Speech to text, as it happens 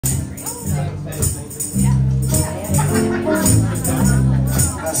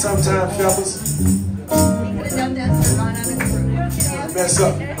Sometimes, fellas, mess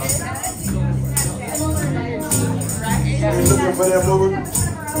up. You're looking for that mover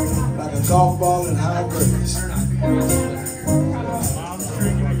like a golf ball in high grass.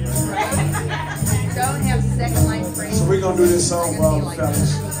 Don't have second life frame. So we're gonna do this song for all the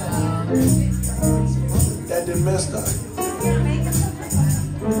fellas that done messed up,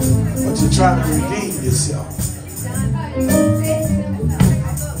 but you're trying to redeem yourself.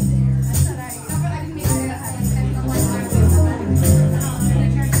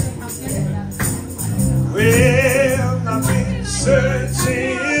 Well, I've been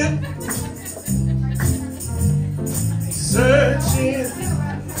searching, searching,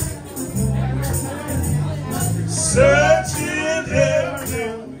 searching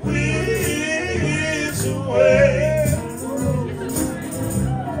every which way.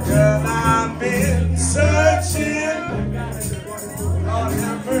 Girl, I've been searching, Lord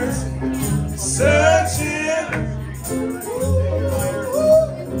have mercy, searching,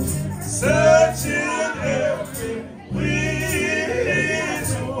 searching.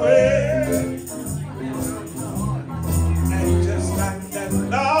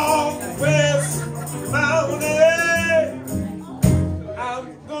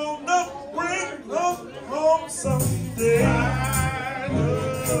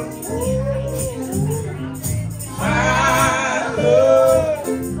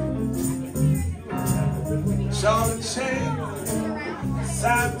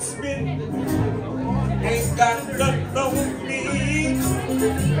 Ain't got nothing on me.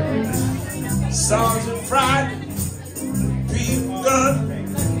 Sergeant Friday, people gun,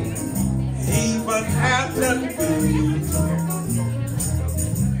 even have nothing to do.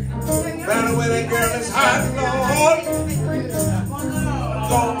 Better where that girl is hiding, Lord.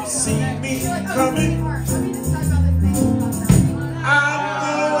 Gonna see me coming. I'm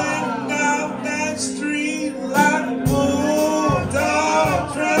going down that street like a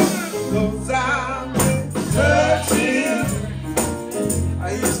bulldog train. Cause I've been searching,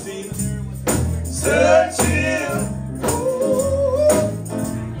 I used to searching,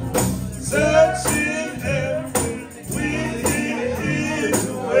 searching every which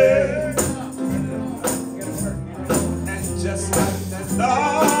way. And just like that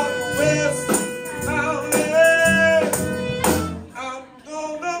northwest mountain, I'm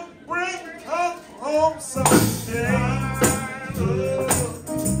gonna bring her home someday.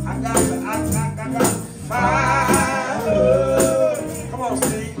 I got fire. Come on,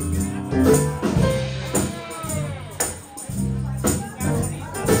 Steve.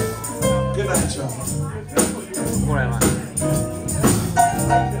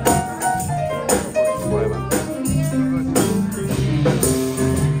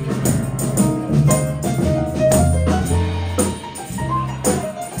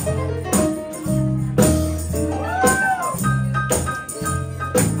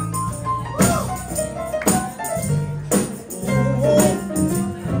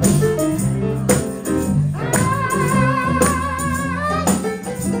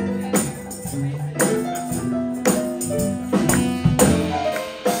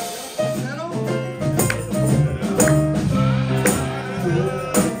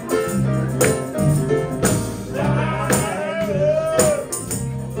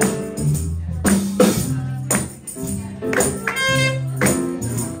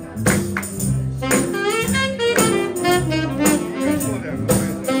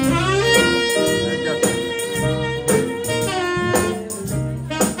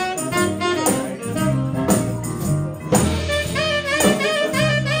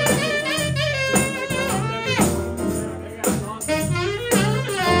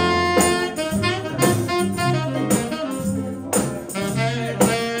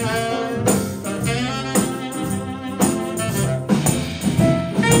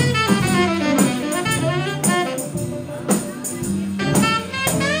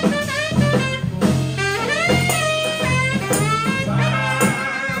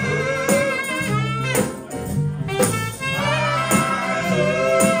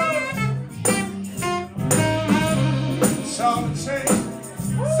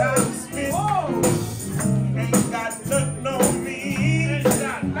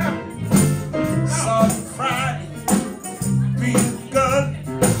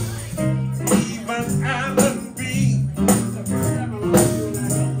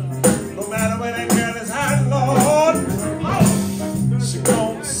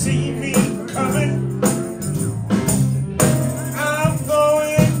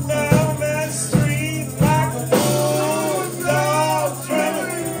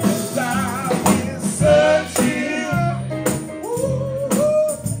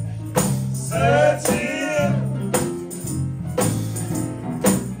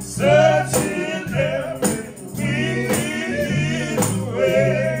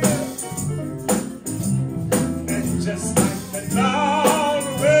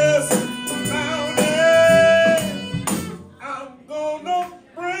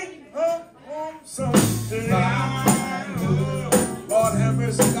 have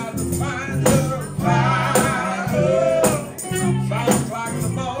mercy, got to find her. Find her. 5 o'clock in the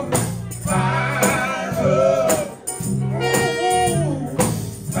morning. Find her. Ooh,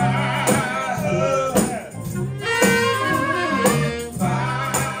 find her.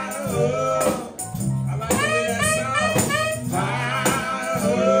 Find her. I like the way that sounds. Find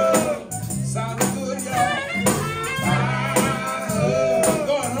her. Sounding good, y'all. Find her.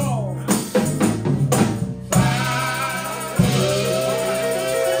 Going home.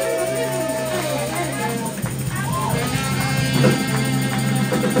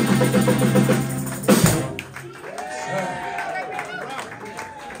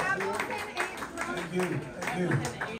 Thank you. Thank you.